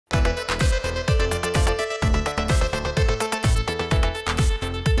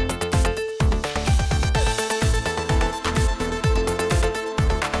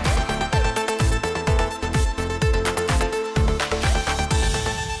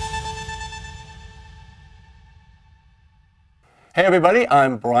Hey everybody,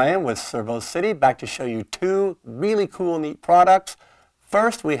 I'm Brian with ServoCity, back to show you two really cool, neat products.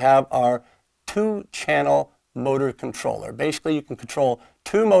 First, we have our 2-channel motor controller. Basically, you can control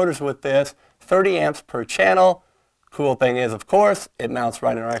 2 motors with this, 30 amps per channel. Cool thing is, of course, it mounts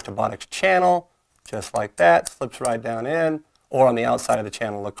right in our Actibonics channel, just like that, slips right down in, or on the outside of the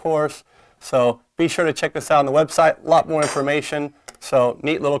channel, of course. So be sure to check this out on the website, a lot more information. So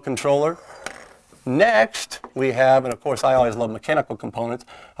neat little controller. Next, we have, and of course I always love mechanical components,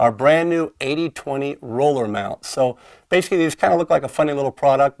 our brand new 80/20 roller mount. So basically these kind of look like a funny little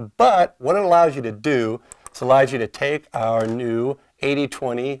product, but what it allows you to do is allows you to take our new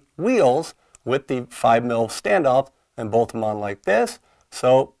 80/20 wheels with the 5mm standoff and bolt them on like this.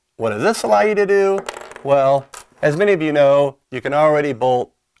 So what does this allow you to do? Well, as many of you know, you can already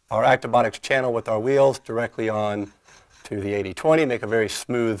bolt our Actibonics channel with our wheels directly on to the 80/20, make a very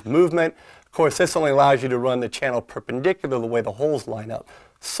smooth movement. Of course, this only allows you to run the channel perpendicular the way the holes line up.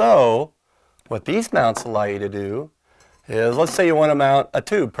 So what these mounts allow you to do is, let's say you want to mount a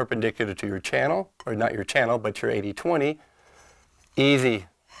tube perpendicular to your channel, or not your channel, but your 80/20. Easy,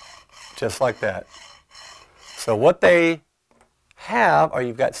 just like that. So what they have are,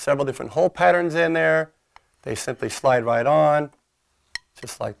 you've got several different hole patterns in there. They simply slide right on,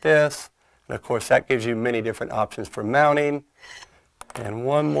 just like this. And of course, that gives you many different options for mounting. And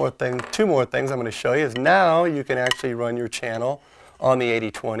one more thing, 2 more things I'm going to show you is now you can actually run your channel on the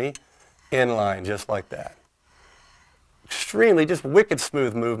 80/20 inline, just like that. Extremely, just wicked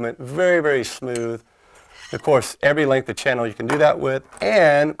smooth movement, very, very smooth. Of course, every length of channel you can do that with.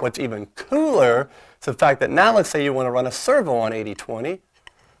 And what's even cooler is the fact that now let's say you want to run a servo on 80/20,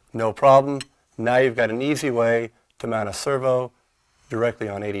 no problem. Now you've got an easy way to mount a servo directly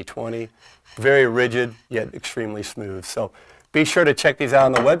on 80/20. Very rigid, yet extremely smooth. So be sure to check these out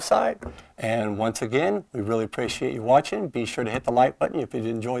on the website. And once again, we really appreciate you watching. Be sure to hit the like button if you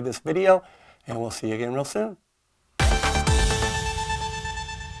enjoyed this video, and we'll see you again real soon.